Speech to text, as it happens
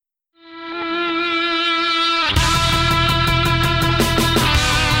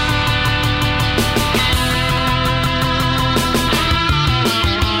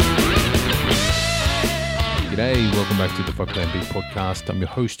Hey, welcome back to the Fuck Plan B podcast. I'm your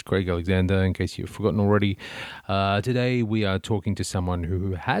host, Craig Alexander, in case you've forgotten already. Today we are talking to someone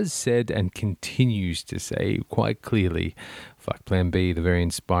who has said and continues to say quite clearly, Fuck Plan B, the very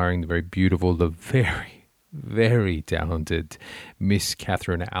inspiring, the very beautiful, the very, very talented Miss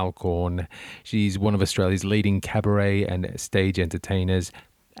Catherine Alcorn. She's one of Australia's leading cabaret and stage entertainers.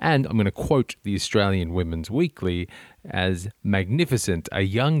 And I'm going to quote the Australian Women's Weekly as magnificent, a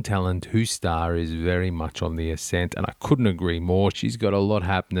young talent whose star is very much on the ascent. And I couldn't agree more. She's got a lot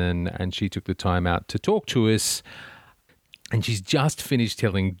happening and she took the time out to talk to us. And she's just finished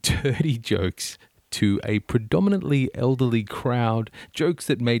telling dirty jokes to a predominantly elderly crowd, jokes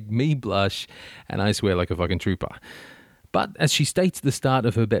that made me blush and I swear like a fucking trooper. But as she states at the start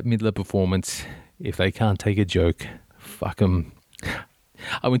of her Bette Midler performance, if they can't take a joke, fuck them.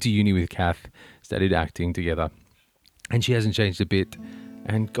 I went to uni with Kath, studied acting together, and she hasn't changed a bit,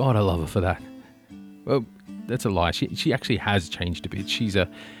 and God, I love her for that. Well, that's a lie. She actually has changed a bit. She's a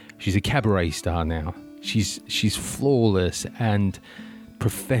cabaret star now. She's flawless and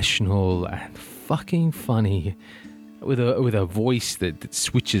professional and fucking funny, with a voice that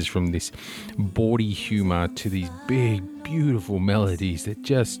switches from this bawdy humour to these big, beautiful melodies that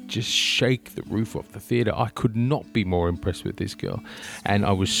just shake the roof off the theatre. I could not be more impressed with this girl. And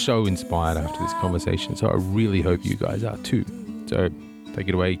I was so inspired after this conversation. So I really hope you guys are too. So take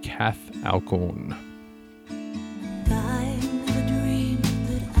it away, Kath Alcorn.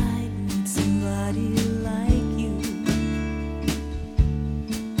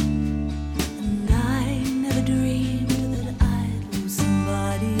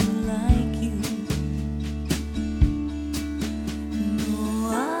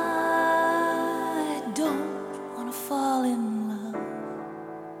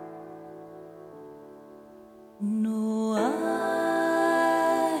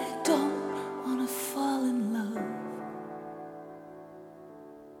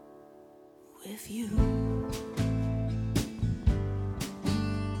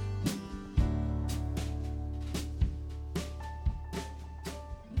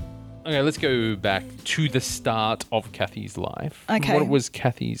 Okay, let's go back to the start of Kathy's life. Okay. What was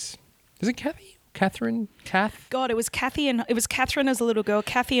Kathy's... Is it Kathy? Catherine? Kath? God, it was Kathy and it was Catherine as a little girl,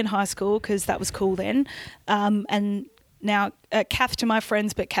 Kathy in high school because that was cool then, and now Kath to my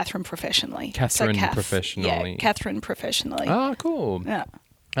friends, but Catherine professionally. Catherine Kath, professionally. Yeah, Catherine professionally. Ah, cool. Yeah.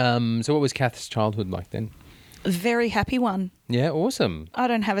 So what was Kath's childhood like then? A very happy one. Yeah, awesome. I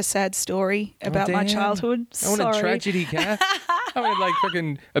don't have a sad story about my childhood. I want a tragedy, Kath. I want like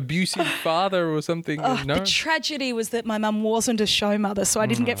fucking abusive father or something. Oh, no? The tragedy was that my mum wasn't a show mother, so I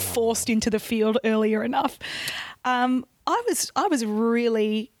didn't get forced into the field earlier enough. I was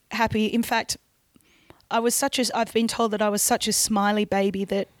really happy. In fact, I've been told that I was such a smiley baby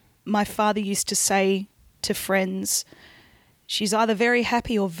that my father used to say to friends, she's either very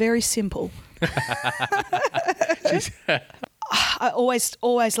happy or very simple. I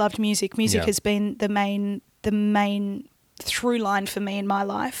always loved music. Music has been the main through line for me in my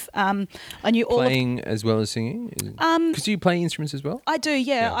life. I knew playing as well as singing. Because you play instruments as well. I do.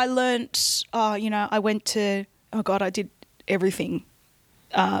 Yeah. I learnt. I went to. Oh God, I did everything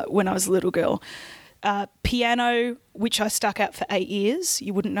when I was a little girl. Piano, which I stuck out for 8 years.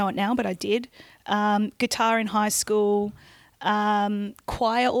 You wouldn't know it now, but I did. Guitar in high school.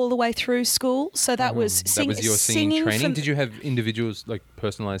 Choir all the way through school. So that was that was your singing training. Did you have individuals like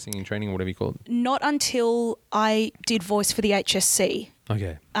personalised singing training or whatever you call it? Not until I did voice for the HSC.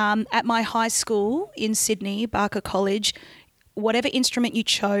 Okay. At my high school in Sydney, Barker College, whatever instrument you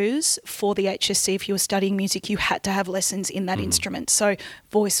chose for the HSC, if you were studying music, you had to have lessons in that instrument. So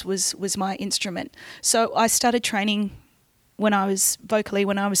voice was my instrument. So I started training when I was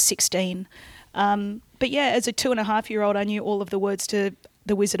 16. But yeah, as a 2.5-year-old, I knew all of the words to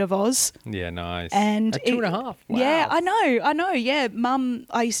The Wizard of Oz. Yeah, nice. And at 2.5? Wow. Yeah, I know. Yeah, Mum,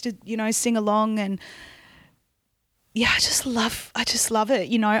 I used to, sing along and yeah, I just love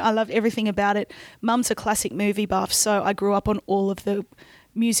it. I love everything about it. Mum's a classic movie buff, so I grew up on all of the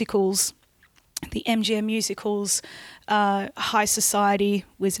musicals, the MGM musicals, High Society,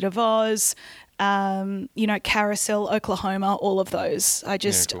 Wizard of Oz, Carousel, Oklahoma, all of those.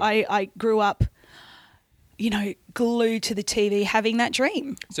 Cool. I grew up, glued to the TV, having that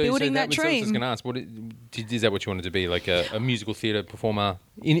dream, building that dream. I was going to ask, is that what you wanted to be, like a musical theatre performer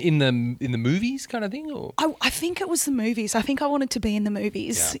in the movies kind of thing? Or I think it was the movies. I think I wanted to be in the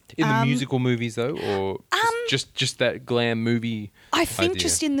movies. Yeah. In the musical movies though, or just that glam movie? I think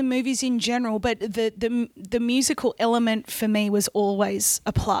just in the movies in general, but the musical element for me was always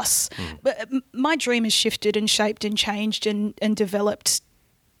a plus. But my dream has shifted and shaped and changed and developed.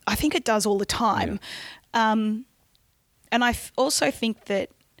 I think it does all the time. And I also think that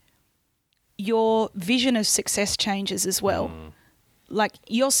your vision of success changes as well. Like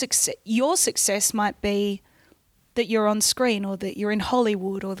your success might be that you're on screen, or that you're in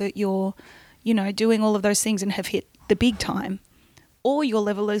Hollywood, or that you're, doing all of those things and have hit the big time. Or your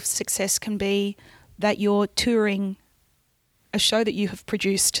level of success can be that you're touring a show that you have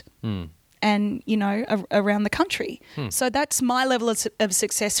produced and, around the country. So that's my level of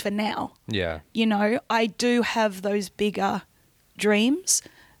success for now. Yeah. I do have those bigger dreams,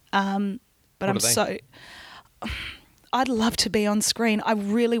 but I'd love to be on screen. I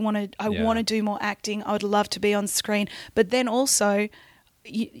really want to. I want to do more acting. I would love to be on screen. But then also,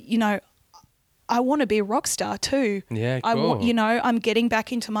 I want to be a rock star too. Yeah, cool. I'm getting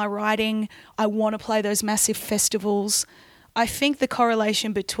back into my writing. I want to play those massive festivals. I think the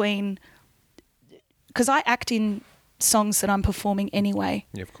correlation between, because I act in songs that I'm performing anyway.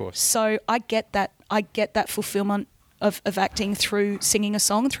 Yeah, of course. So I get that. I get that fulfillment of acting through singing a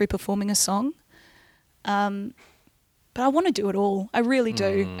song, through performing a song. But I want to do it all. I really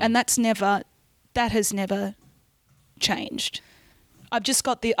do. And that has never changed. I've just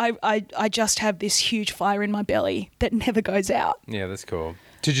got I just have this huge fire in my belly that never goes out. Yeah, that's cool.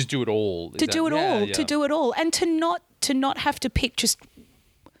 To just do it all. To do it all. And to not have to pick just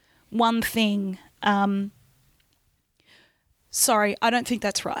one thing. Sorry, I don't think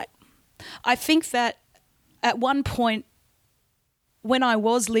that's right. I think that at one point when I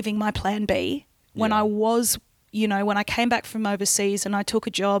was living my plan B, when I was, when I came back from overseas and I took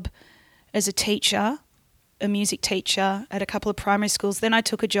a job as a teacher, a music teacher at a couple of primary schools. Then I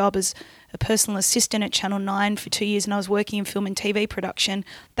took a job as a personal assistant at Channel 9 for 2 years, and I was working in film and TV production.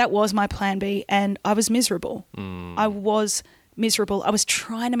 That was my plan B, and I was miserable. I was miserable. I was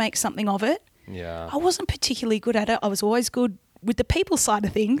trying to make something of it. Yeah. I wasn't particularly good at it. I was always good with the people side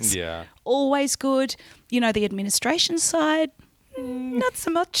of things. Yeah. Always good. The administration side, not so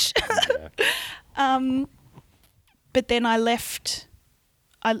much. Yeah. But then I left.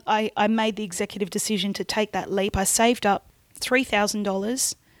 I made the executive decision to take that leap. I saved up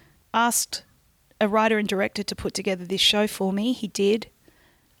 $3,000, asked a writer and director to put together this show for me. He did.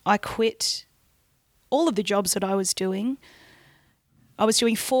 I quit all of the jobs that I was doing. I was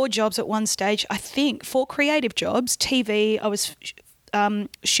doing 4 jobs at one stage, I think, 4 creative jobs. TV, I was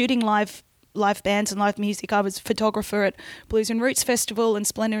shooting live bands and live music. I was photographer at Blues and Roots Festival and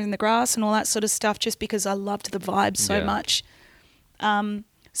Splendour in the Grass and all that sort of stuff, just because I loved the vibe so much.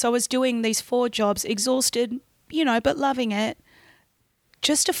 So I was doing these 4 jobs, exhausted, but loving it,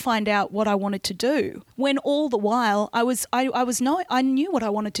 just to find out what I wanted to do. When all the while I knew what I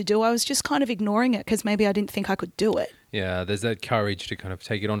wanted to do. I was just kind of ignoring it because maybe I didn't think I could do it. Yeah, there's that courage to kind of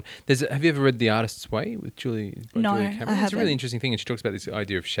take it on. Have you ever read The Artist's Way with Julie? No, Julia Cameron? I haven't. It's a really interesting thing, and she talks about this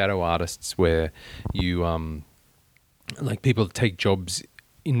idea of shadow artists, where you like people take jobs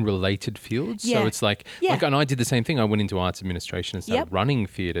in related fields. Yeah. So it's like, and I did the same thing. I went into arts administration and started running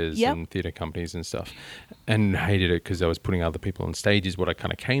theatres and theatre companies and stuff, and hated it because I was putting other people on stage is what I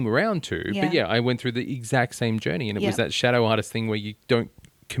kind of came around to. Yeah. But I went through the exact same journey, and it was that shadow artist thing where you don't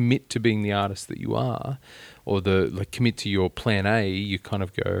commit to being the artist that you are, or commit to your plan A. You kind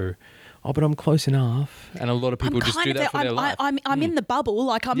of go, oh, but I'm close enough. And a lot of people just do that for their life. I'm in the bubble,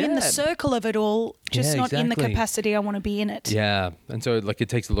 I'm in the circle of it all, just not in the capacity I want to be in it. Yeah. And so it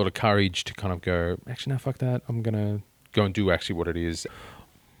takes a lot of courage to kind of go, actually, no, fuck that. I'm going to go and do actually what it is.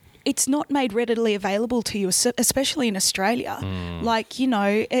 It's not made readily available to you, especially in Australia.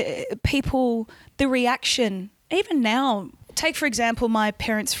 People, the reaction, even now, take for example my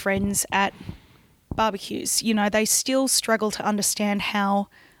parents' friends at barbecues. They still struggle to understand how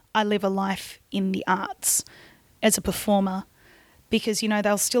I live a life in the arts as a performer, because,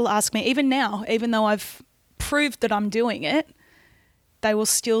 they'll still ask me, even now, even though I've proved that I'm doing it, they will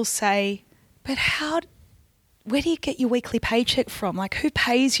still say, but where do you get your weekly paycheck from? Who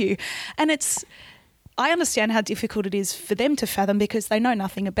pays you? And I understand how difficult it is for them to fathom, because they know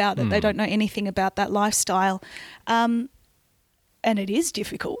nothing about it. They don't know anything about that lifestyle. And it is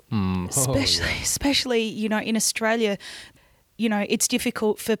difficult, especially, in Australia. It's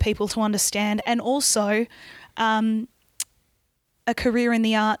difficult for people to understand. And also, a career in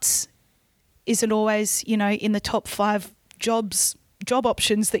the arts isn't always, in the top 5 job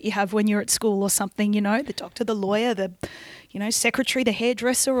options that you have when you're at school or something, the doctor, the lawyer, the, secretary, the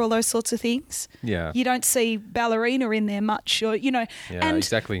hairdresser, all those sorts of things. Yeah. You don't see ballerina in there much, or, Yeah,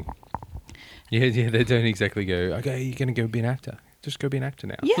 exactly. Yeah, they don't exactly go, okay, you're going to go be an actor. Just go be an actor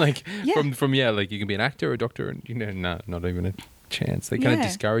now. Yeah. From you can be an actor or a doctor, and no, not even a chance. They kind of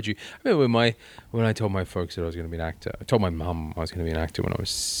discourage you. I remember when I told my folks that I was going to be an actor, I told my mum I was going to be an actor when I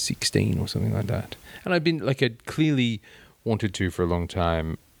was 16 or something like that. And I'd been I'd clearly wanted to for a long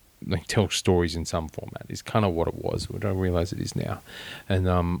time, like tell stories in some format is kind of what it was. What I realize it is now. And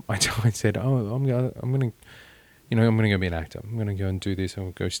I said, oh, I'm gonna go be an actor. I'm gonna go and do this. I'm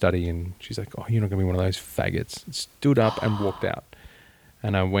gonna go study. And she's like, oh, you're not gonna be one of those faggots. Stood up and walked out.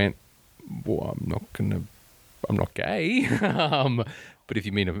 And I went, well, I'm not gay. But if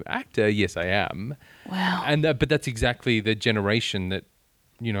you mean an actor, yes, I am. Wow. And but that's exactly the generation that,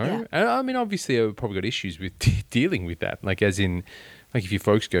 Yeah. I mean, obviously I've probably got issues with dealing with that. Like as in, like if your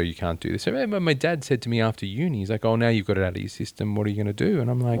folks go, you can't do this. So my dad said to me after uni, he's like, oh, now you've got it out of your system. What are you going to do?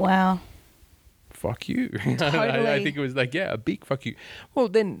 And I'm like, Wow. fuck you. Totally. I think it was like, yeah, a big fuck you. Well,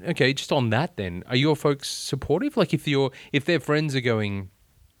 then, okay, just on that then, are your folks supportive? Like if their friends are going,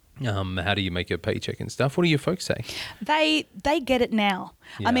 how do you make a paycheck and stuff? What do your folks say? They get it now.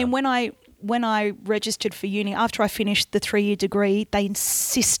 Yeah. I mean, when I registered for uni, after I finished the 3-year degree, they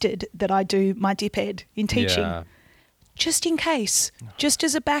insisted that I do my dip ed in teaching. Yeah. Just in case, just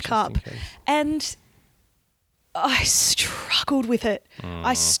as a backup. Just in case. And I struggled with it.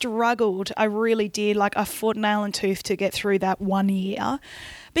 I struggled. I really did. Like I fought nail and tooth to get through that 1 year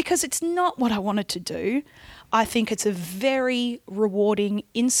because it's not what I wanted to do. I think it's a very rewarding,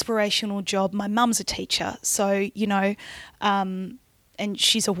 inspirational job. My mum's a teacher, so, and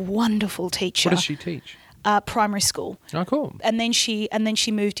she's a wonderful teacher. What does she teach? Primary school. Oh, cool. And then she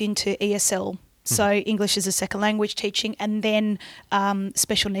moved into ESL, so English as a second language teaching, and then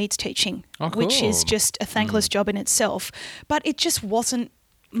special needs teaching, which is cool. just a thankless job in itself. But it just wasn't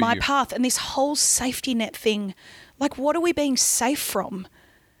my you. path. And this whole safety net thing, like, what are we being safe from?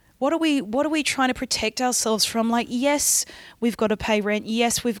 What are we trying to protect ourselves from? Like, yes, we've got to pay rent.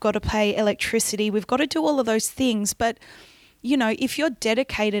 Yes, we've got to pay electricity. We've got to do all of those things. But, if you're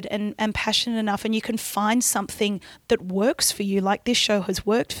dedicated and passionate enough and you can find something that works for you, like this show has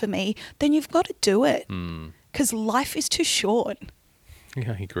worked for me, then you've got to do it because life is too short.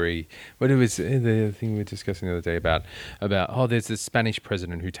 Yeah, I agree. But it was the thing we were discussing the other day about there's this Spanish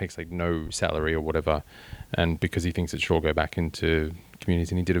president who takes like no salary or whatever, and because he thinks it should all go back into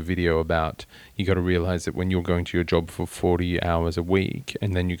communities, and he did a video about you got to realize that when you're going to your job for 40 hours a week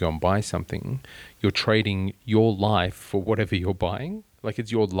and then you go and buy something, you're trading your life for whatever you're buying. Like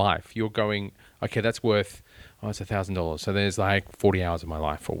it's your life. You're going, okay, that's worth, it's $1,000. So there's like 40 hours of my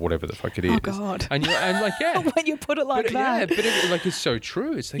life or whatever the fuck it is. Oh God. And like, yeah. When you put it like that. Yeah, but it's so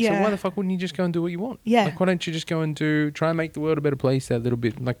true. It's like, so Yeah. why the fuck wouldn't you just go and do what you want? Yeah. Like, why don't you just go and try and make the world a better place that little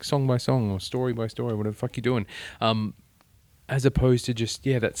bit, like song by song or story by story, whatever the fuck you're doing. As opposed to just,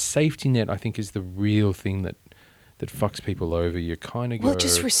 that safety net, I think, is the real thing that fucks people over. You kind of go... Well, it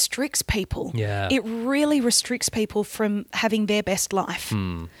just restricts people. Yeah. It really restricts people from having their best life.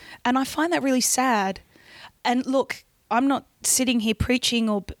 And I find that really sad. And look, I'm not sitting here preaching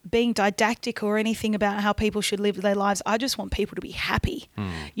or being didactic or anything about how people should live their lives. I just want people to be happy,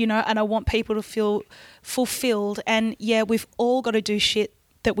 and I want people to feel fulfilled. And yeah, we've all got to do shit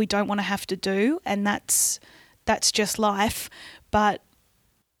that we don't want to have to do. And that's just life. But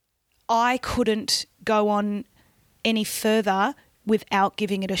I couldn't go on any further without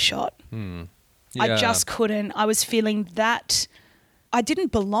giving it a shot. Yeah. I just couldn't. I was feeling that I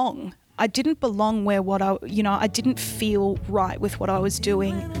didn't belong. I didn't belong where I didn't feel right with what I was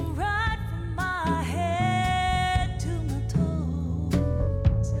doing. Right from my head to my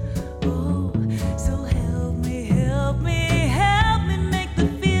toes. Oh, so help me make the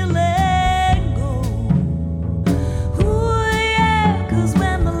feeling go. Ooh, yeah, 'cause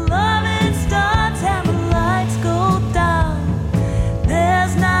when the loving starts and the lights go down,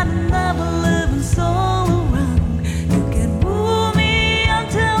 there's not another living soul around. You can woo me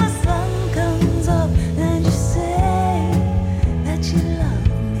until the sun comes up and you say that you love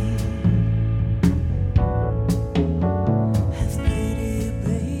me. Have pity,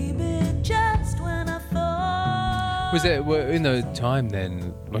 baby, just when I thought. Was there in the time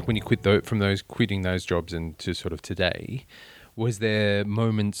then, like when you quitting those jobs and to sort of today, was there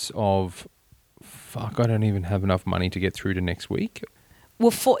moments of, fuck, I don't even have enough money to get through to next week?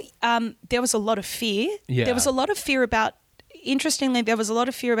 Well, there was a lot of fear. Yeah. There was a lot of fear about, interestingly, there was a lot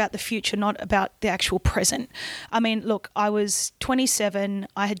of fear about the future, not about the actual present. I mean, look, I was 27.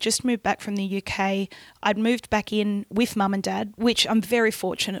 I had just moved back from the UK. I'd moved back in with mum and dad, which I'm very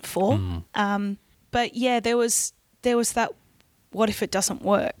fortunate for. But yeah, there was that, what if it doesn't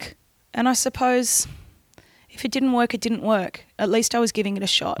work? And I suppose if it didn't work, it didn't work. At least I was giving it a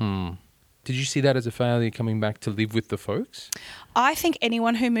shot. Did you see that as a failure coming back to live with the folks? I think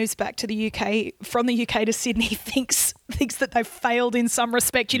anyone who moves back to the UK, from the UK to Sydney, thinks thinks that they've failed in some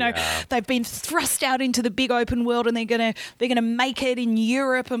respect. You know, they've been thrust out into the big open world and they're gonna make it in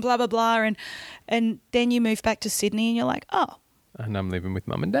Europe and blah blah blah, and then you move back to Sydney and you're like, oh, and I'm living with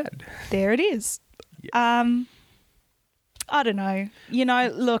mum and dad. there it is. Yeah. I don't know. You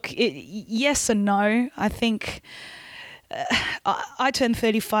know, look, yes and no. I think I turned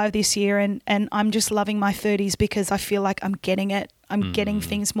 35 this year and I'm just loving my 30s because I feel like I'm getting it. I'm getting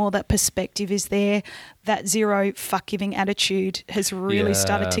things more. That perspective is there. That zero fuck giving attitude has really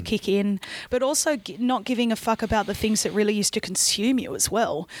started to kick in. But also not giving a fuck about the things that really used to consume you as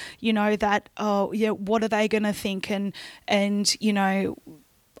well. You know, that, oh, yeah, what are they going to think? And, you know,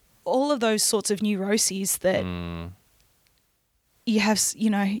 all of those sorts of neuroses that... You have,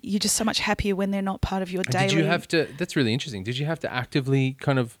 you know, you're just so much happier when they're not part of your daily. Did you have to? That's really interesting. Did you have to actively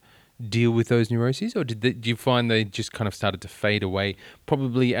kind of deal with those neuroses, or did you find they just kind of started to fade away?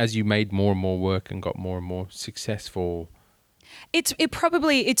 Probably as you made more and more work and got more and more successful. It's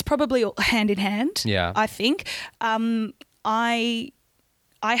probably hand in hand. Yeah, I think. I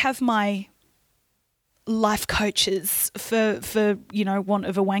have my life coaches for you know, want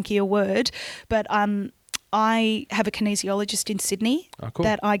of a wankier word, but I have a kinesiologist in Sydney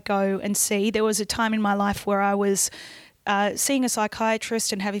that I go and see. There was a time in my life where I was seeing a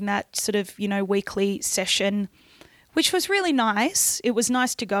psychiatrist and having that sort of, you know, weekly session, which was really nice. It was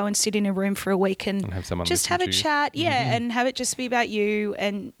nice to go and sit in a room for a week and have someone just have a chat, and have it just be about you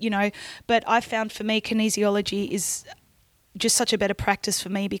and, you know. But I found for me kinesiology is just such a better practice for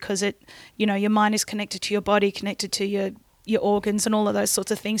me because it, you know, your mind is connected to your body, connected to your organs and all of those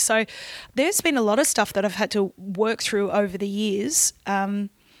sorts of things. So there's been a lot of stuff that I've had to work through over the years.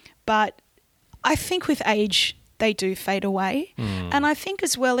 But I think with age, they do fade away. And I think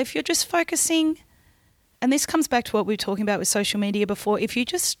as well, if you're just focusing, and this comes back to what we were talking about with social media before, if you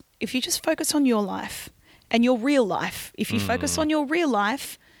just focus on your life and your real life, if you focus on your real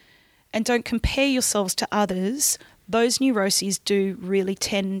life and don't compare yourselves to others, those neuroses do really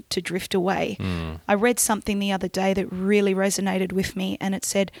tend to drift away. I read something the other day that really resonated with me, and it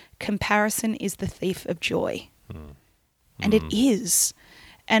said, comparison is the thief of joy. And it is.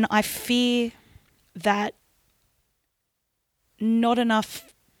 And I fear that not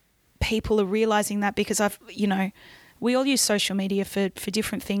enough people are realizing that, because we all use social media for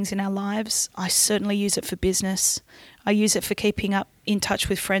different things in our lives. I certainly use it for business. I use it for keeping up in touch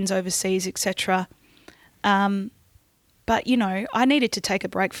with friends overseas, etc. But, you know, I needed to take a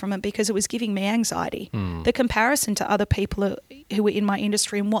break from it because it was giving me anxiety. The comparison to other people who were in my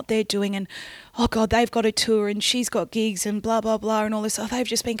industry and what they're doing, and, oh, God, they've got a tour and she's got gigs and blah, blah, blah, and all this. Oh, they've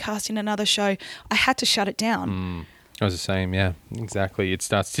just been cast in another show. I had to shut it down. I was the same, yeah, exactly. It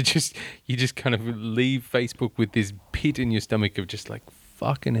starts to you just kind of leave Facebook with this pit in your stomach of just like,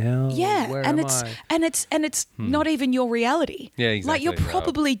 fucking hell, where am I? And it's not even your reality. Yeah, exactly. Like, you're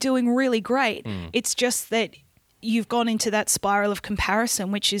probably doing really great. It's just that you've gone into that spiral of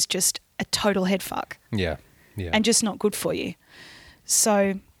comparison, which is just a total head fuck. Yeah. And just not good for you.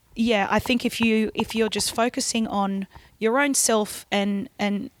 So, yeah, I think if you're just focusing on your own self and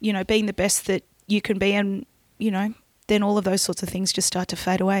you know, being the best that you can be, and, you know, then all of those sorts of things just start to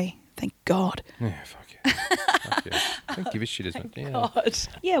fade away. Thank God. Yeah, fuck yeah. Fuck yeah. Don't give a shit, isn't it? Yeah. God.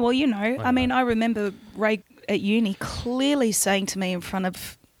 Yeah, well, you know, I mean, I remember Ray at uni clearly saying to me in front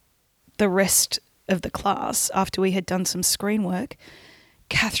of the rest of the class after we had done some screen work,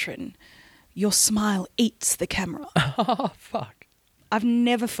 Catherine, your smile eats the camera. Oh, fuck. I've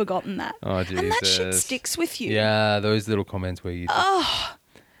never forgotten that. Oh, Jesus. And that shit sticks with you. Yeah, those little comments where you just...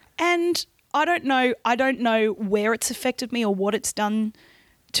 And I don't know where it's affected me or what it's done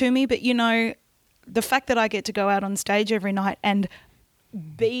to me, but, you know, the fact that I get to go out on stage every night and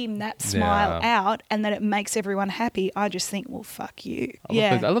beam that smile out, and that it makes everyone happy, I just think, well, fuck you.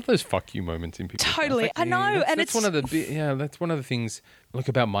 I love those fuck you moments in people's Totally. life. I know. That's one of the that's one of the things, like,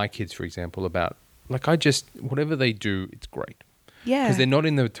 about my kids, for example, about, like, I just, whatever they do, it's great. Yeah. Because they're not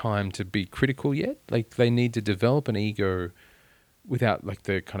in the time to be critical yet. Like, they need to develop an ego without, like,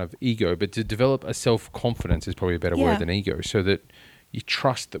 the kind of ego, but to develop a self-confidence is probably a better word than ego, so that you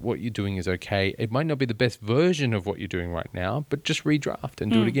trust that what you're doing is okay. It might not be the best version of what you're doing right now, but just redraft and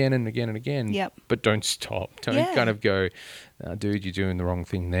do it again and again and again. Yep. But don't stop. Don't kind of go, dude, you're doing the wrong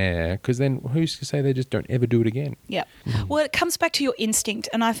thing there. Because then who's to say they just don't ever do it again? Yeah. Well, it comes back to your instinct.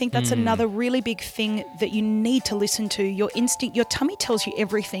 And I think that's another really big thing that you need to listen to. Your instinct, your tummy tells you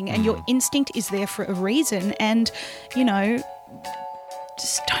everything, and your instinct is there for a reason. And, you know,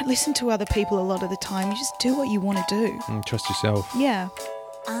 just don't listen to other people a lot of the time. You just do what you want to do. Trust yourself. Yeah.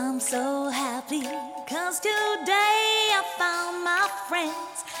 I'm so happy 'cause today I found my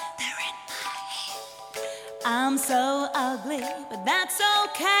friends. They're in my head. I'm so ugly, but that's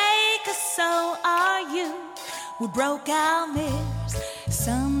okay, 'cause so are you. We broke our mirrors.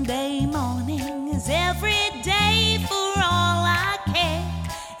 Sunday morning is every day for all I care.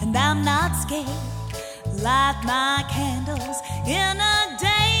 And I'm not scared. Light my candles in a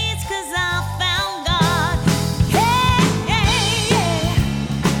daze, 'cause I found God. Yeah, yeah, yeah.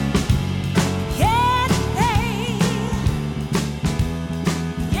 Yeah,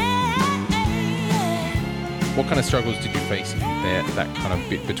 yeah, yeah. What kind of struggles did you face there, that kind of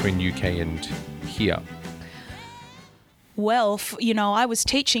bit between UK and here? Well, I was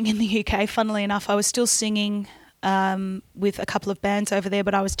teaching in the UK, funnily enough. I was still singing with a couple of bands over there,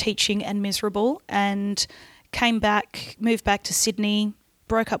 but I was teaching and miserable, and moved back to Sydney,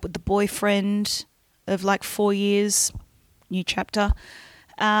 broke up with the boyfriend of like 4 years, new chapter,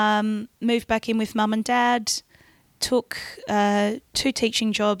 moved back in with mum and dad, took 2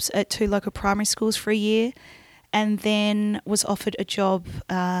 teaching jobs at 2 local primary schools for a year, and then was offered a job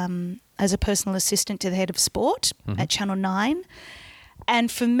as a personal assistant to the head of sport at Channel 9.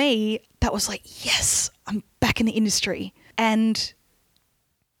 And for me, that was like, yes, I'm back in the industry. And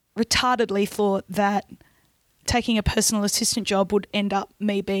retardedly thought that taking a personal assistant job would end up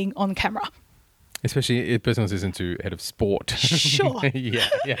me being on camera. Especially a personal assistant to head of sport. Sure.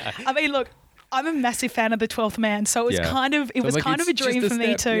 yeah. I mean, look, I'm a massive fan of The 12th Man, so it was kind of a dream for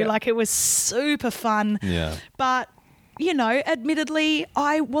me too. Yeah. Like, it was super fun. Yeah. But admittedly,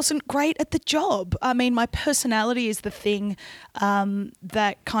 I wasn't great at the job. I mean, my personality is the thing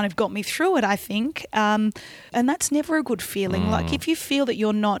that kind of got me through it, I think. And that's never a good feeling. Like, if you feel that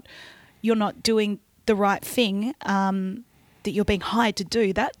you're not doing the right thing, that you're being hired to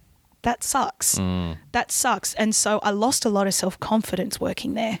do, that sucks. That sucks. And so I lost a lot of self-confidence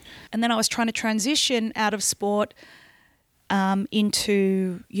working there. And then I was trying to transition out of sport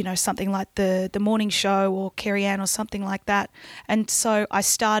into, something like the morning show or Kerry Ann or something like that. And so I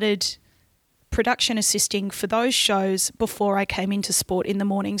started production assisting for those shows before I came into sport in the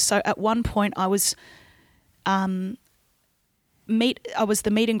morning. So at one point I was the meet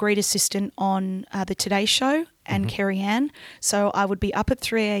and greet assistant on the Today Show and Kerry Ann. So I would be up at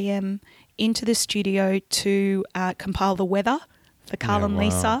 3 a.m. into the studio to compile the weather for Carl and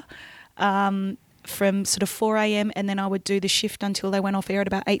Lisa. From sort of 4 a.m. and then I would do the shift until they went off air at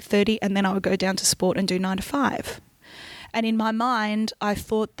about 8:30, and then I would go down to sport and do 9 to 5. And in my mind, I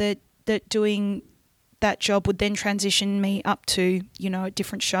thought that doing that job would then transition me up to, a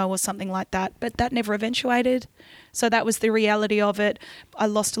different show or something like that. But that never eventuated. So that was the reality of it. I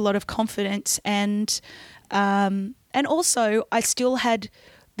lost a lot of confidence, and also I still had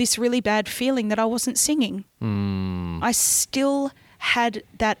this really bad feeling that I wasn't singing. I still had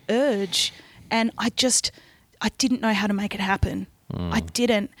that urge. And I didn't know how to make it happen. I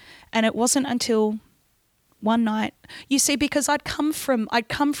didn't. And it wasn't until one night, you see, because I'd come from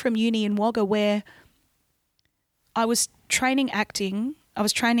uni in Wagga, where I was training acting. I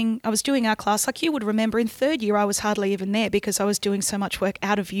was doing our class. Like you would remember, in third year, I was hardly even there because I was doing so much work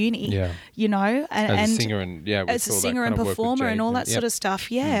out of uni, as a singer and performer and all that sort of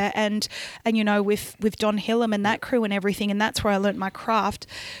stuff. Yeah. And with Don Hillam and that crew and everything. And that's where I learnt my craft.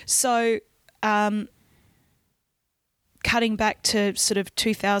 So, cutting back to sort of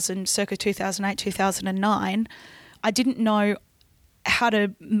circa 2008, 2009, I didn't know how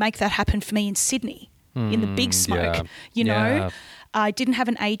to make that happen for me in Sydney, in the big smoke. I didn't have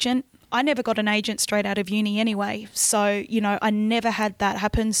an agent. I never got an agent straight out of uni anyway. So, I never had that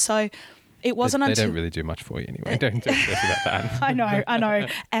happen. So it wasn't until... They don't really do much for you anyway. Don't stress about that. I know,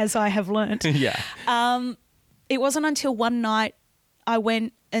 as I have learnt. Yeah. It wasn't until one night I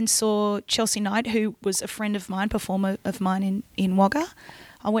went and saw Chelsea Knight, who was a friend of mine, performer of mine in Wagga.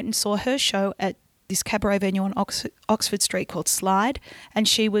 I went and saw her show at this cabaret venue on Oxford Street called Slide, and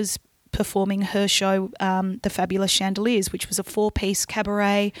she was performing her show, The Fabulous Chandeliers, which was a 4-piece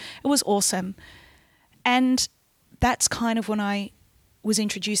cabaret. It was awesome. And that's kind of when I was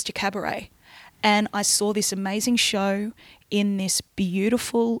introduced to cabaret. And I saw this amazing show in this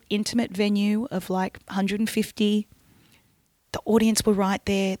beautiful, intimate venue of like 150. The audience were right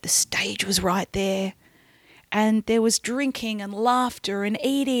there. The stage was right there. And there was drinking and laughter and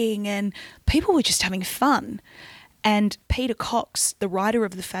eating, and people were just having fun. And Peter Cox, the writer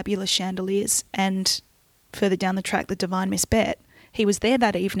of The Fabulous Chandeliers and further down the track, The Divine Miss Bet, he was there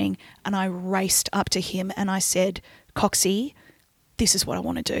that evening, and I raced up to him and I said, Coxie, this is what I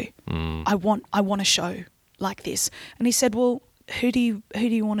want to do. I want a show like this. And he said, well, who do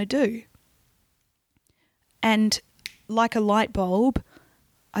you want to do? And like a light bulb,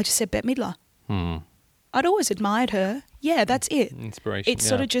 I just said Bette Midler. I'd always admired her, Yeah, that's it. Inspiration. It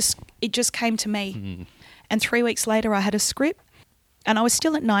sort of just came to me. And 3 weeks later, I had a script, and I was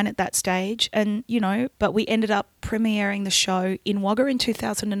still at 9 at that stage. And, but we ended up premiering the show in Wagga in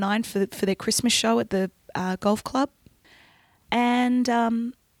 2009 for their Christmas show at the golf club. And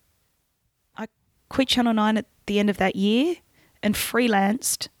I quit Channel 9 at the end of that year and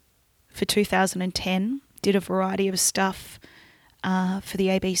freelanced for 2010, did a variety of stuff for the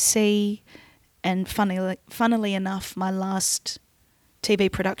ABC. And funnily enough, my last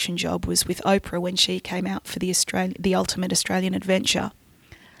TV production job was with Oprah when she came out for the Ultimate Australian Adventure.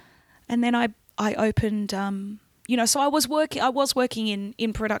 And then I opened, so I was working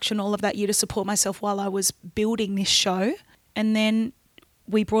in production all of that year to support myself while I was building this show. And then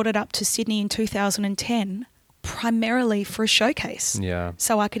we brought it up to Sydney in 2010, primarily for a showcase. Yeah.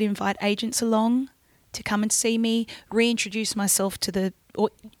 So I could invite agents along to come and see me, introduce myself to the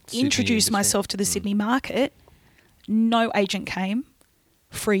Sydney market. No agent came.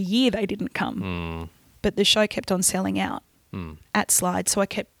 For a year, they didn't come. But the show kept on selling out at Slide, so I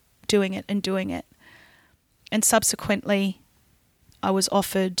kept doing it. And subsequently, I was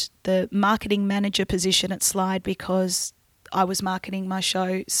offered the marketing manager position at Slide because I was marketing my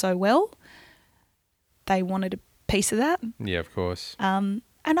show so well. They wanted a piece of that. Yeah, of course. And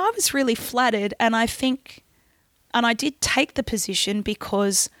I was really flattered, and I did take the position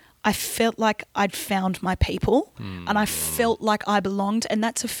because I felt like I'd found my people and I felt like I belonged, and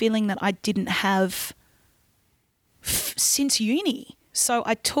that's a feeling that I didn't have since uni. So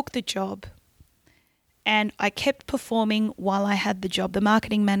I took the job and I kept performing while I had the job, the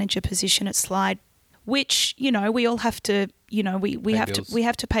marketing manager position at Slide, which, we all have to, we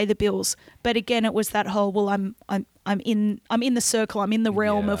have to pay the bills. But again, it was that whole, well, I'm in the circle, I'm in the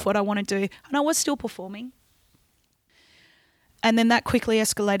realm of what I want to do, and I was still performing. And then that quickly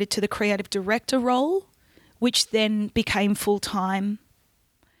escalated to the creative director role, which then became full-time.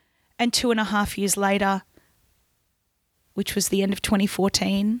 And 2.5 years later, which was the end of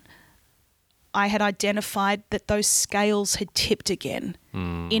 2014, I had identified that those scales had tipped again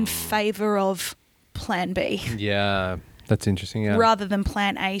in favour of Plan B. Yeah, that's interesting, yeah. Rather than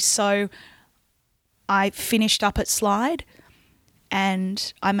Plan A. So I finished up at Slide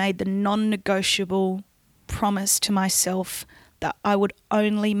and I made the non-negotiable promise to myself that I would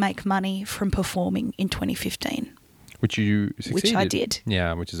only make money from performing in 2015. Which you succeeded. Which I did.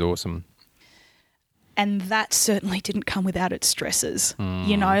 Yeah, which is awesome. And that certainly didn't come without its stresses.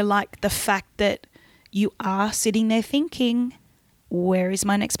 Like the fact that you are sitting there thinking, where is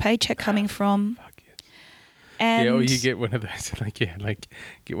my next paycheck coming from? And or you get one of those,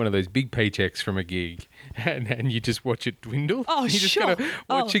 get one of those big paychecks from a gig, and you just watch it dwindle. Oh, you just sure. Kind of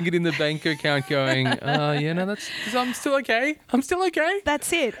watching it in the bank account, going, I'm still okay. I'm still okay.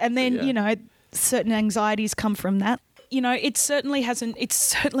 That's it. And then certain anxieties come from that. It certainly hasn't. It's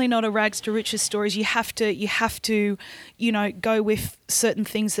certainly not a rags to riches stories. You have to, go with certain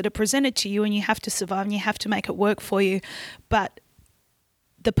things that are presented to you, and you have to survive, and you have to make it work for you. But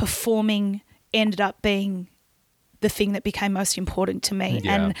the performing ended up being the thing that became most important to me.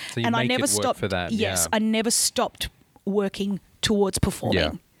 Yeah. And I never stopped for that. Yes, yeah. I never stopped working towards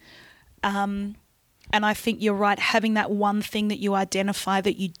performing. Yeah. And I think you're right, having that one thing that you identify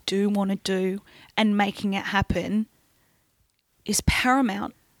that you do want to do and making it happen is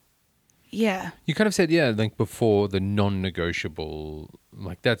paramount. Yeah. You kind of said, before, the non-negotiable,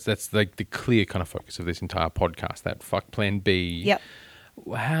 that's like the clear kind of focus of this entire podcast, that fuck Plan B. Yep.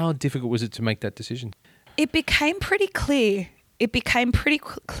 How difficult was it to make that decision? It became pretty clear.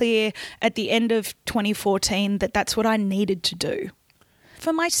 Clear at the end of 2014 that that's what I needed to do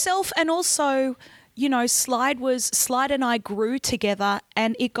for myself. And also, Slide and I grew together,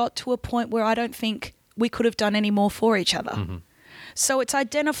 and it got to a point where I don't think we could have done any more for each other. Mm-hmm. So it's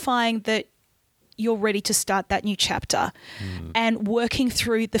identifying that you're ready to start that new chapter and working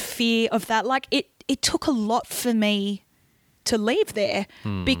through the fear of that. Like it took a lot for me to leave there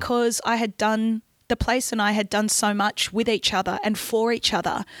because I had done, the place and I had done so much with each other and for each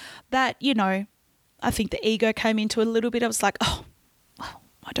other that, I think the ego came into a little bit. I was like,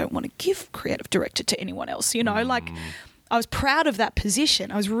 I don't want to give creative director to anyone else, like I was proud of that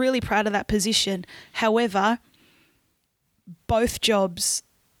position. I was really proud of that position. However, both jobs,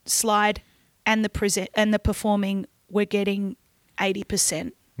 Slide and the performing, were getting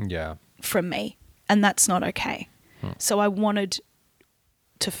 80% from me, and that's not okay. So I wanted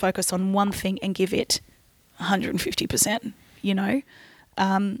to focus on one thing and give it 150%,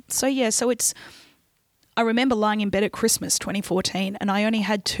 So it's, I remember lying in bed at Christmas 2014 and I only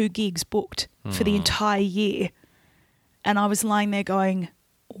had 2 gigs booked for the entire year. And I was lying there going,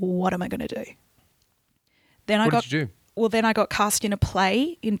 what am I going to do? Then what did you do? well, then I got cast in a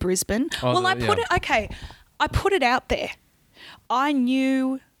play in Brisbane. Oh, well, I put it out there. I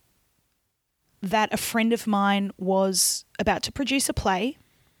knew that a friend of mine was about to produce a play,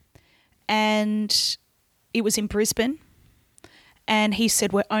 and it was in Brisbane. And he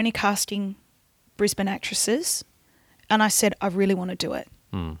said, we're only casting Brisbane actresses. And I said, I really want to do it.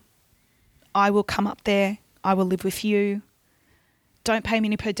 I will come up there. I will live with you. Don't pay me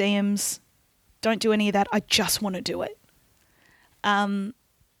any per diems. Don't do any of that. I just want to do it.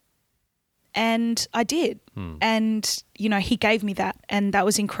 And I did. And, you know, he gave me that. And that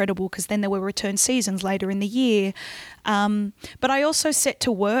was incredible because then there were return seasons later in the year. But I also set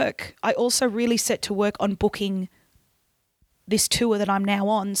to work. I also really set to work on booking this tour that I'm now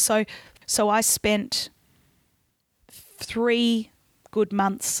on. So I spent 3 good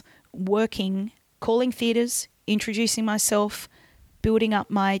months working, calling theatres, introducing myself, building up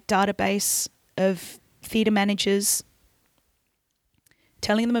my database of theatre managers,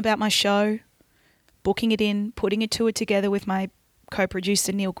 telling them about my show, booking it in, putting a tour together with my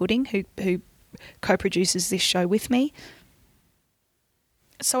co-producer Neil Gooding, who co-produces this show with me.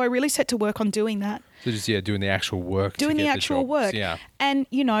 So I really set to work on doing that. So just, doing the actual work. Doing to the get actual jobs. work. Yeah. And,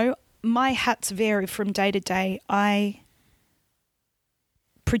 you know, my hats vary from day to day. I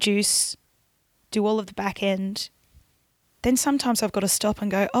produce, do all of the back end. Then sometimes I've got to stop and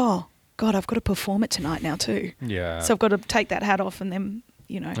go, oh, God, I've got to perform it tonight now too. Yeah. So I've got to take that hat off and then,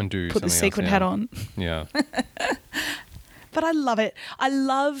 you know, And do put the something sequin else, hat on. Yeah. But I love it. I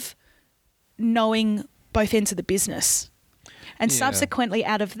love knowing both ends of the business. And Yeah. subsequently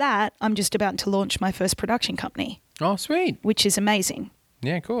out of that, I'm just about to launch my first production company, Oh, sweet. which is amazing.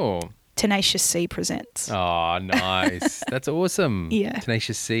 Yeah, cool. Tenacious C presents. Oh, nice. That's awesome. Yeah.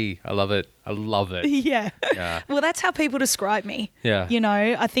 Tenacious C. I love it. I love it. Yeah. Yeah. Well, that's how people describe me. Yeah. You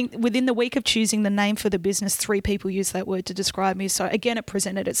know, I think within the week of choosing the name for the business, 3 people used that word to describe me. So again, it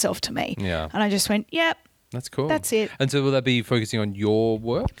presented itself to me. Yeah. And I just went, yep, That's cool. that's it. And so will that be focusing on your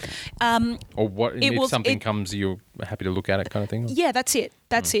work? Or what if something it- comes, you're happy to look at it kind of thing? Yeah, that's it.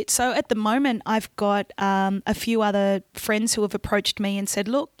 That's it. So at the moment, I've got a few other friends who have approached me and said,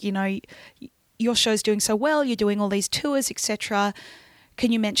 look, you know, your show's doing so well, you're doing all these tours, etc.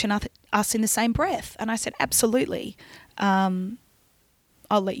 Can you mention us in the same breath? And I said, absolutely. I'll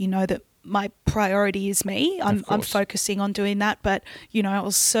let you know that my priority is me. I'm course. focusing on doing that. But, you know,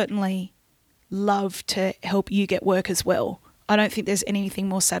 I'll certainly love to help you get work as well. I don't think there's anything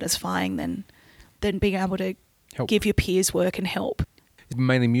more satisfying than being able to Help. give your peers work and help. Is it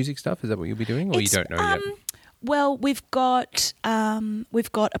mainly music stuff? Is that what you'll be doing? Or It's, you don't know yet? Well, we've got a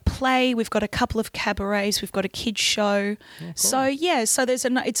play, we've got a couple of cabarets, we've got a kids show. cool. So yeah, so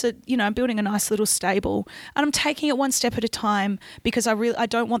I'm building a nice little stable, and I'm taking it one step at a time because I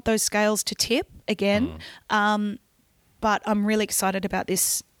don't want those scales to tip again. But I'm really excited about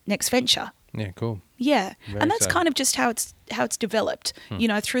this next venture. Yeah, cool. Yeah, Very and that's exciting. kind of just how it's developed. You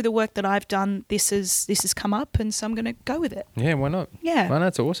know, through the work that I've done, this has come up, and so I'm going to go with it. Yeah, why not? Yeah. Well,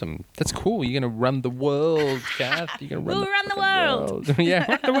 that's awesome. That's cool. You're going to run the world, Kath. You're going to We'll run the fucking world. Yeah,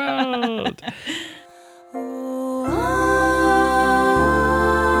 run the world.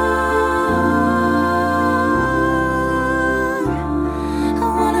 I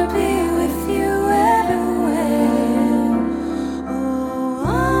wanna be with you everywhere.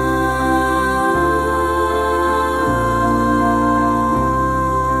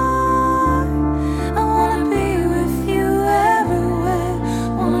 I wanna be with you everywhere.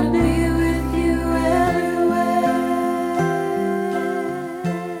 Wanna be with you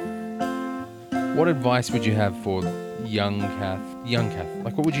everywhere. What advice would you have for young Kath?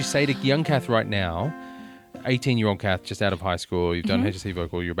 Like, what would you say to young Kath right now? 18-year-old Kath, just out of high school. You've done HSC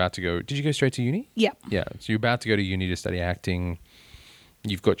vocal. You're about to go. Did you go straight to uni? Yeah. Yeah. So you're about to go to uni to study acting.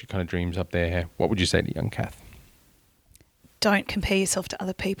 You've got your kind of dreams up there. What would you say to young Kath? Don't compare yourself to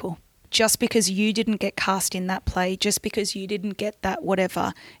other people. Just because you didn't get cast in that play, just because you didn't get that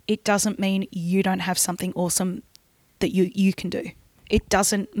whatever, it doesn't mean you don't have something awesome that you can do. It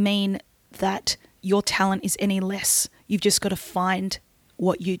doesn't mean that your talent is any less. You've just got to find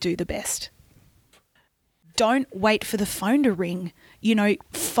what you do the best. Don't wait for the phone to ring. You know,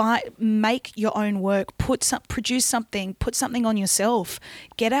 make your own work. Produce something. Put something on yourself.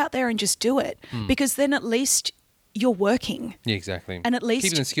 Get out there and just do it, because then at least you're working. Yeah, exactly. And at least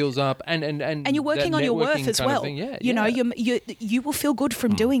keeping the skills up and you're working that on your worth networking as kind of well. thing. Yeah, you know, you will feel good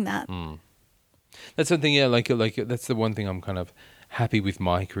from doing that. That's something. Yeah, like that's the one thing I'm kind of happy with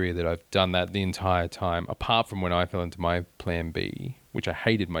my career, that I've done that the entire time, apart from when I fell into my plan B, which I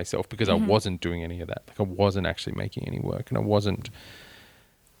hated myself because I wasn't doing any of that. Like, I wasn't actually making any work, and I wasn't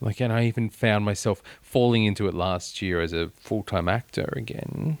Like, and I even found myself falling into it last year as a full-time actor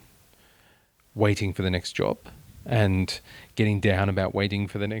again, waiting for the next job and getting down about waiting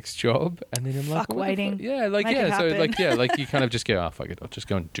for the next job. And then I'm like, Fuck what the waiting. Yeah, like, Make it yeah. So happen. like, yeah, like you kind of just go, oh, fuck it. I'll just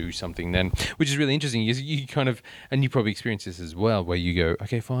go and do something then, which is really interesting. You kind of, and you probably experience this as well, where you go,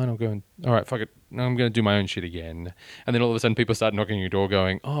 okay, fine, I'll go and, all right, fuck it. No, I'm going to do my own shit again. And then all of a sudden people start knocking on your door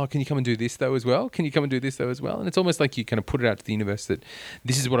going, oh, can you come and do this though as well? Can you come and do this though as well? And it's almost like you kind of put it out to the universe that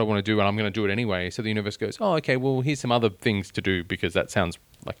this is what I want to do and I'm going to do it anyway. So the universe goes, oh, okay, well, here's some other things to do because that sounds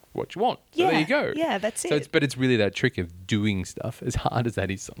like what you want. So there you go. Yeah, that's So it. but it's really that trick of doing stuff, as hard as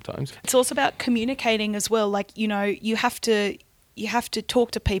that is sometimes. It's also about communicating as well. Like, you know, you have to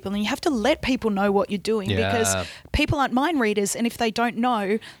talk to people and you have to let people know what you're doing because people aren't mind readers, and if they don't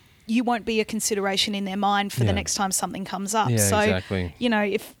know, you won't be a consideration in their mind for the next time something comes up. Yeah, so, exactly. you know,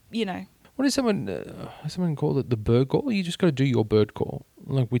 if, you know, What is someone called it? The bird call? You just got to do your bird call,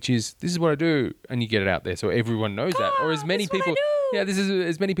 like, which is, this is what I do, and you get it out there so everyone knows that. Or as many this is what people, I do. yeah, this is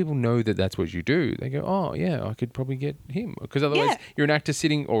as many people know that that's what you do. They go, oh yeah, I could probably get him, because otherwise you're an actor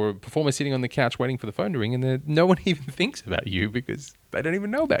sitting or a performer sitting on the couch waiting for the phone to ring, and no one even thinks about you because they don't even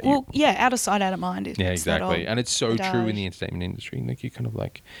know about you. well, yeah, out of sight, out of mind. Yeah, exactly, and it's so true in the entertainment industry. Like, you kind of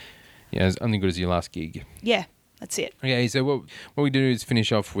like, yeah, it's only good as your last gig. Yeah, that's it. Okay, so what we do is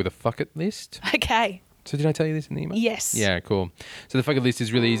finish off with a fuck it list. Okay. So did I tell you this in the email? Yes. Yeah, cool. So the fuck it list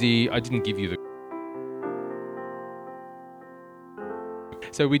is really easy. I didn't give you the...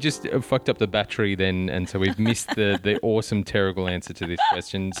 So we just fucked up the battery then, and so we've missed the awesome, terrible answer to this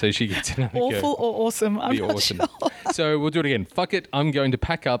question. So she gets another go. Awful or awesome? I'm Be not awesome. sure. So we'll do it again. Fuck it. I'm going to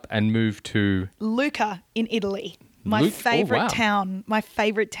pack up and move to... Lucca in Italy. My Luke- favorite oh, wow. town. My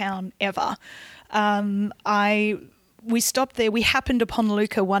favorite town ever. We stopped there. We happened upon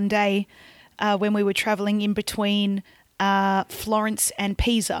Lucca one day when we were traveling in between Florence and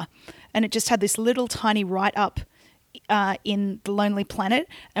Pisa, and it just had this little tiny write up in the Lonely Planet.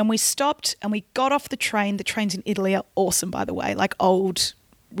 And we stopped and we got off the train. The trains in Italy are awesome, by the way, like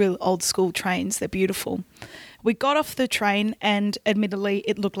real old school trains. They're beautiful. We got off the train, and admittedly,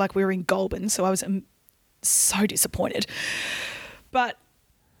 it looked like we were in Goulburn, so I was so disappointed. But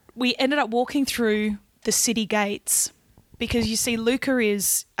we ended up walking through the city gates, because you see Lucca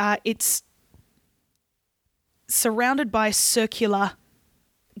is it's surrounded by circular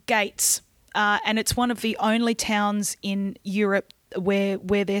gates, and it's one of the only towns in Europe where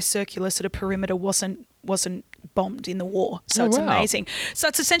their circular sort of perimeter wasn't bombed in the war. So it's amazing. So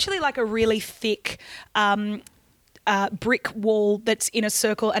it's essentially like a really thick brick wall that's in a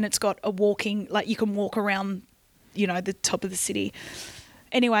circle, and it's got a walking, like you can walk around, you know, the top of the city.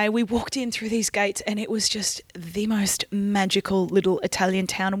 Anyway, we walked in through these gates, and it was just the most magical little Italian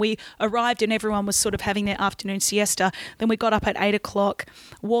town. We arrived and everyone was sort of having their afternoon siesta. Then we got up at 8 o'clock,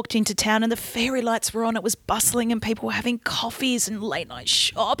 walked into town, and the fairy lights were on. It was bustling and people were having coffees and late night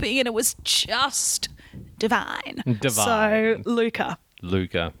shopping, and it was just divine. So, Lucca.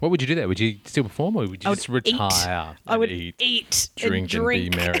 What would you do there? Would you still perform, or would you just retire? I would eat, drink, and be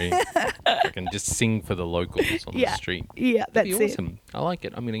merry. And just sing for the locals on the street. Yeah, that's That'd be awesome. I like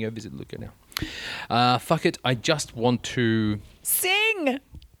it. I'm going to go visit Lucca now. Fuck it. I just want to... Sing!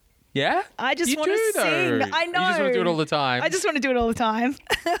 Yeah? I just You want to do, though. sing. I know. You just want to do it all the time. I just want to do it all the time.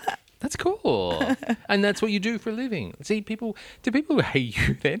 That's cool. And that's what you do for a living. See, do people hate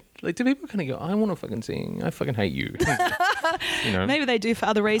you then? Like, do people kind of go, I want to fucking sing. I fucking hate you. You know? Maybe they do for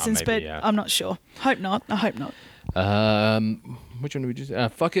other reasons, maybe, but yeah. I'm not sure. Hope not. I hope not. Which one do we just...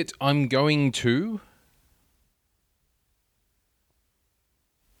 fuck it. I'm going to...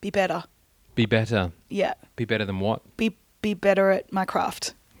 Be better. Be better. Yeah. Be better than what? Be better at my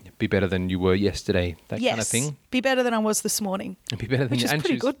craft. Be better than you were yesterday. That kind of thing. Be better than I was this morning. Be better than Which is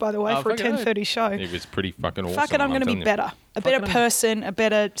pretty good, by the way, for a 10:30 show. It was pretty fucking awesome. Fuck it, I'm going to be better. A better person, a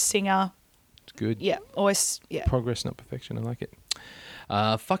better singer. It's good. Yeah, always, yeah. Progress, not perfection. I like it.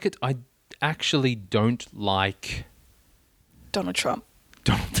 Fuck it, I actually don't like... Donald Trump.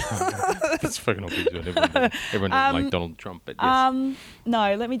 Donald Trump. That's fucking obvious. Everyone doesn't like Donald Trump, but yes.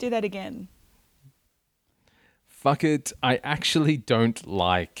 No, let me do that again. Fuck it, I actually don't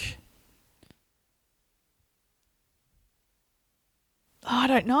like... Oh, I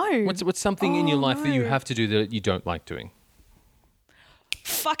don't know. What's something in your life that you have to do that you don't like doing?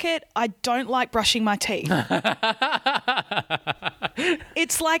 Fuck it, I don't like brushing my teeth.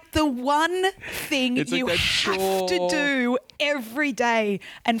 It's like the one thing you have to do every day.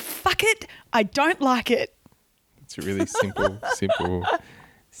 And fuck it, I don't like it. It's a really simple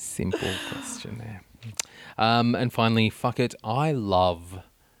question there. And finally, fuck it, I love...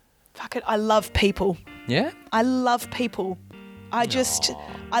 Fuck it, I love people. Yeah? I love people.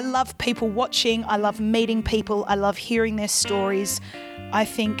 I love people watching. I love meeting people. I love hearing their stories. I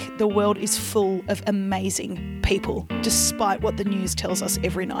think the world is full of amazing people, despite what the news tells us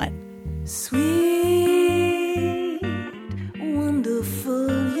every night. Sweet, wonderful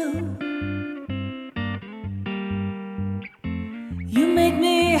you. You make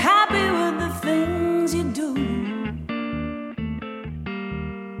me happy with the things you do.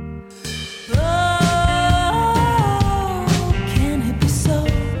 Oh, can it be so?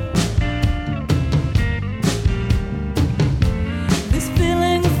 This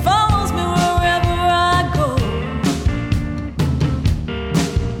feeling follows me wherever I go.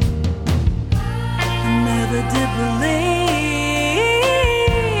 I never did believe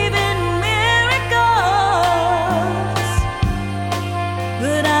in miracles,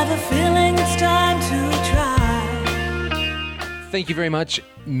 but I've a feeling it's time to try. Thank you very much,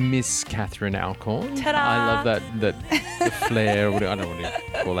 Miss Catherine Alcorn. Ta-da! I love that the flair. I don't know what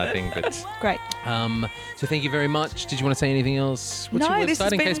to call that thing, but Great. so thank you very much. Did you want to say anything else? What's No, your this website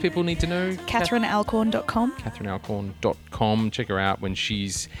has in case been people need to know? CatherineAlcorn.com. CatherineAlcorn.com. Check her out when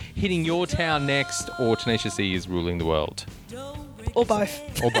she's hitting your town next, or Tenacious E is ruling the world, Or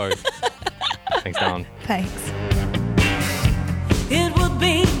both. or both. Thanks, darling. Thanks. It would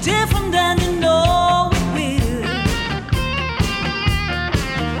be different and you know it will.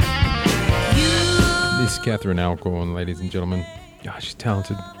 Miss Catherine Alcorn, ladies and gentlemen. Oh, she's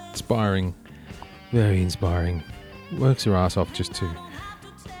talented, inspiring, very inspiring. Works her ass off just to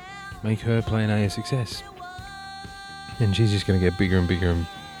make her Plan A a success. And she's just going to get bigger and bigger and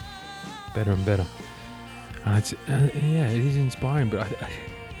better and better. Yeah, it is inspiring, but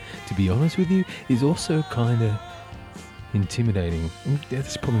to be honest with you, it's also kind of intimidating.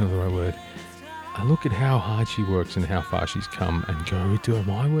 That's probably not the right word. I look at how hard she works and how far she's come and go, am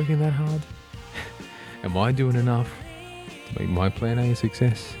I working that hard? Am I doing enough to make my Plan A a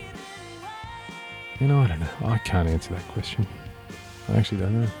success? I don't know. I can't answer that question. I actually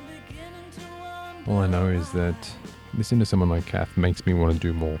don't know. All I know is that listening to someone like Kath makes me want to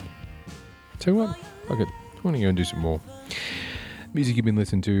do more. Tell you what, fuck it. I want to go and do some more. Music you've been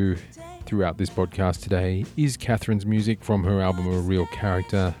listening to throughout this podcast today is Catherine's music from her album A Real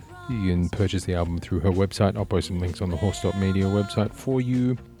Character. You can purchase the album through her website. I'll post some links on the Horse.media website for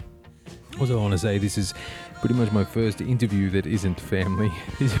you. Also, I want to say this is pretty much my first interview that isn't family.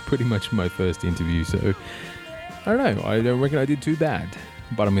 This is pretty much my first interview, so I don't know. I don't reckon I did too bad,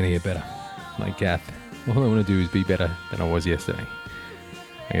 but I'm going to get better. Like Kath, all I want to do is be better than I was yesterday.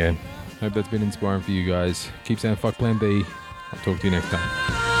 Okay, hope that's been inspiring for you guys. Keep saying fuck Plan B. I'll talk to you next time.